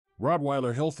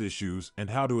Rottweiler health issues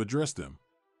and how to address them.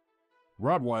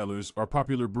 Rottweilers are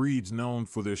popular breeds known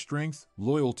for their strength,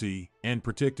 loyalty, and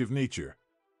protective nature.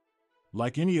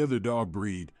 Like any other dog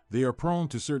breed, they are prone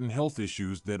to certain health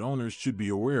issues that owners should be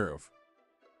aware of.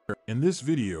 In this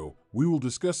video, we will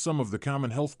discuss some of the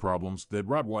common health problems that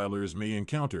Rottweilers may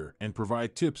encounter and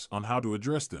provide tips on how to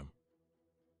address them.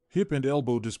 Hip and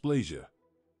elbow dysplasia.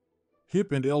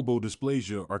 Hip and elbow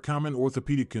dysplasia are common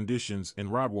orthopedic conditions in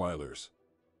Rottweilers.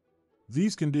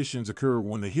 These conditions occur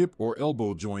when the hip or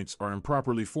elbow joints are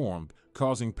improperly formed,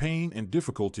 causing pain and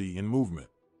difficulty in movement.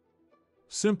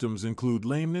 Symptoms include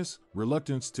lameness,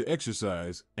 reluctance to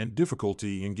exercise, and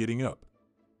difficulty in getting up.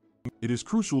 It is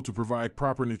crucial to provide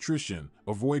proper nutrition,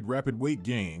 avoid rapid weight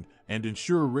gain, and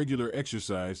ensure regular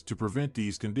exercise to prevent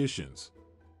these conditions.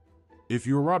 If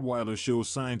your Rottweiler shows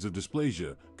signs of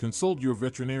dysplasia, consult your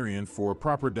veterinarian for a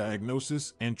proper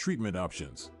diagnosis and treatment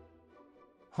options.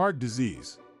 Heart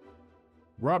disease.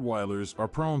 Rottweilers are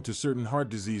prone to certain heart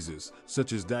diseases,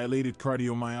 such as dilated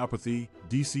cardiomyopathy,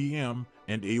 DCM,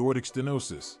 and aortic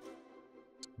stenosis.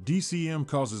 DCM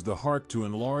causes the heart to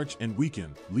enlarge and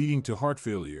weaken, leading to heart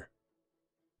failure.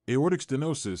 Aortic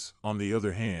stenosis, on the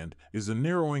other hand, is a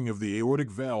narrowing of the aortic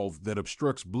valve that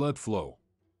obstructs blood flow.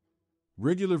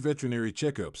 Regular veterinary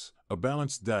checkups, a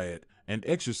balanced diet, and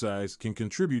exercise can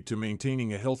contribute to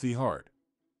maintaining a healthy heart.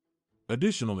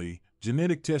 Additionally,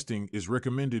 genetic testing is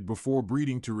recommended before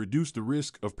breeding to reduce the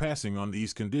risk of passing on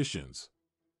these conditions.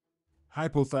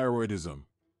 Hypothyroidism.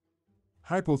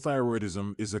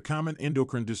 Hypothyroidism is a common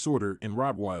endocrine disorder in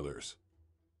Rottweilers.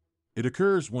 It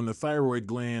occurs when the thyroid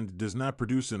gland does not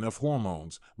produce enough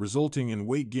hormones, resulting in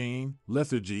weight gain,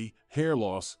 lethargy, hair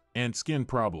loss, and skin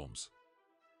problems.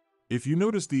 If you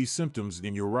notice these symptoms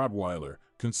in your Rottweiler,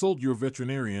 consult your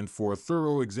veterinarian for a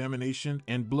thorough examination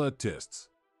and blood tests.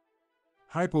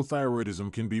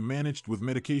 Hypothyroidism can be managed with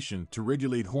medication to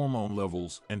regulate hormone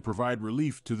levels and provide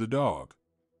relief to the dog.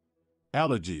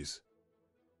 Allergies.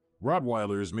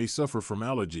 Rottweilers may suffer from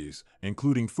allergies,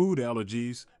 including food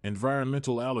allergies,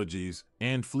 environmental allergies,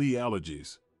 and flea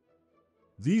allergies.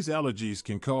 These allergies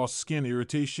can cause skin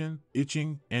irritation,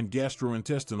 itching, and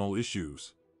gastrointestinal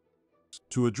issues.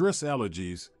 To address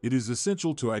allergies, it is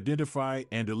essential to identify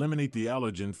and eliminate the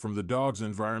allergen from the dog's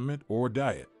environment or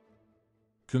diet.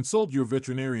 Consult your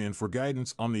veterinarian for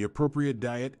guidance on the appropriate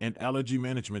diet and allergy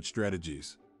management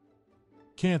strategies.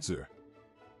 Cancer.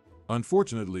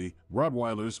 Unfortunately,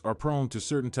 Rottweilers are prone to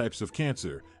certain types of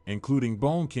cancer, including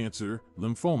bone cancer,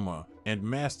 lymphoma, and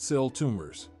mast cell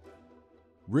tumors.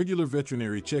 Regular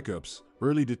veterinary checkups,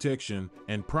 early detection,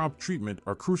 and prompt treatment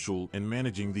are crucial in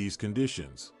managing these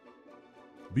conditions.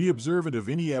 Be observant of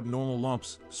any abnormal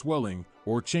lumps, swelling,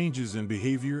 or changes in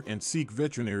behavior and seek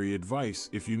veterinary advice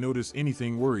if you notice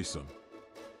anything worrisome.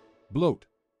 Bloat.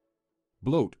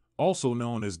 Bloat, also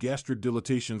known as gastric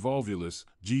dilatation volvulus,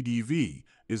 GDV,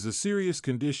 is a serious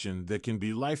condition that can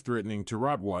be life-threatening to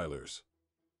Rottweilers.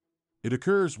 It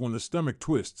occurs when the stomach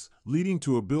twists, leading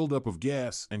to a buildup of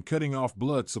gas and cutting off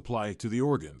blood supply to the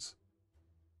organs.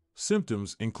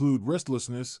 Symptoms include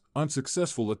restlessness,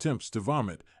 unsuccessful attempts to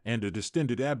vomit, and a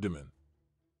distended abdomen.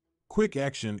 Quick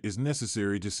action is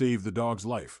necessary to save the dog's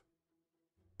life.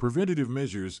 Preventative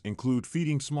measures include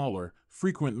feeding smaller,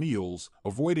 frequent meals,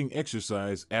 avoiding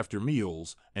exercise after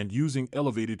meals, and using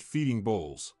elevated feeding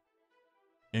bowls.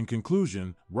 In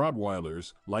conclusion,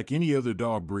 Rottweilers, like any other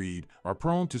dog breed, are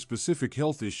prone to specific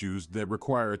health issues that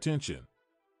require attention.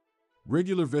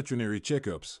 Regular veterinary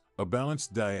checkups, a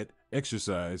balanced diet,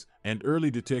 exercise, and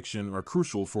early detection are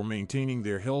crucial for maintaining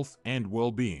their health and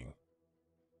well-being.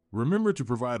 Remember to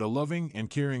provide a loving and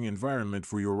caring environment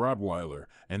for your Rottweiler,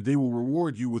 and they will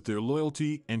reward you with their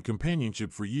loyalty and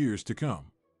companionship for years to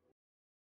come.